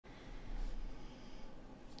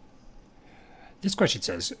This question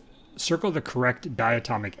says, circle the correct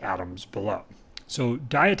diatomic atoms below. So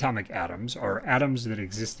diatomic atoms are atoms that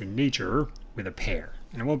exist in nature with a pair.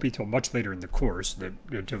 And it won't be until much later in the course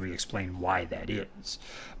until we explain why that is.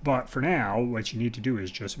 But for now, what you need to do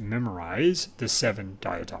is just memorize the 7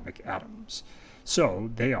 diatomic atoms. So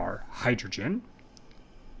they are hydrogen,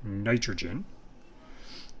 nitrogen,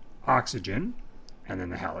 oxygen, and then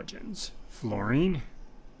the halogens. Fluorine,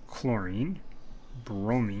 chlorine,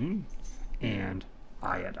 bromine, and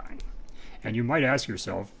iodine. And you might ask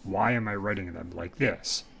yourself, why am I writing them like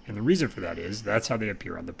this? And the reason for that is that's how they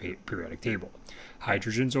appear on the periodic table.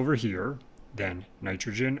 Hydrogen's over here, then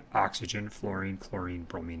nitrogen, oxygen, fluorine, chlorine,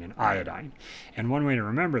 bromine, and iodine. And one way to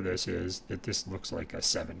remember this is that this looks like a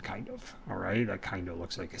 7 kind of, all right? That kind of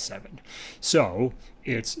looks like a 7. So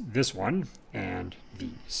it's this one and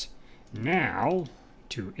these. Now,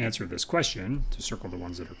 to answer this question, to circle the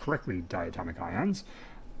ones that are correctly diatomic ions,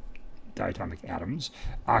 diatomic atoms,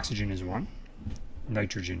 oxygen is 1,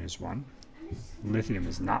 nitrogen is 1, lithium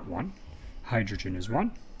is not 1, hydrogen is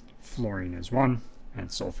 1, fluorine is 1,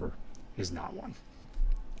 and sulfur is not 1.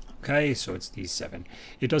 Okay, so it's these 7.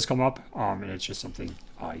 It does come up, and it's just something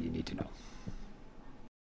you need to know.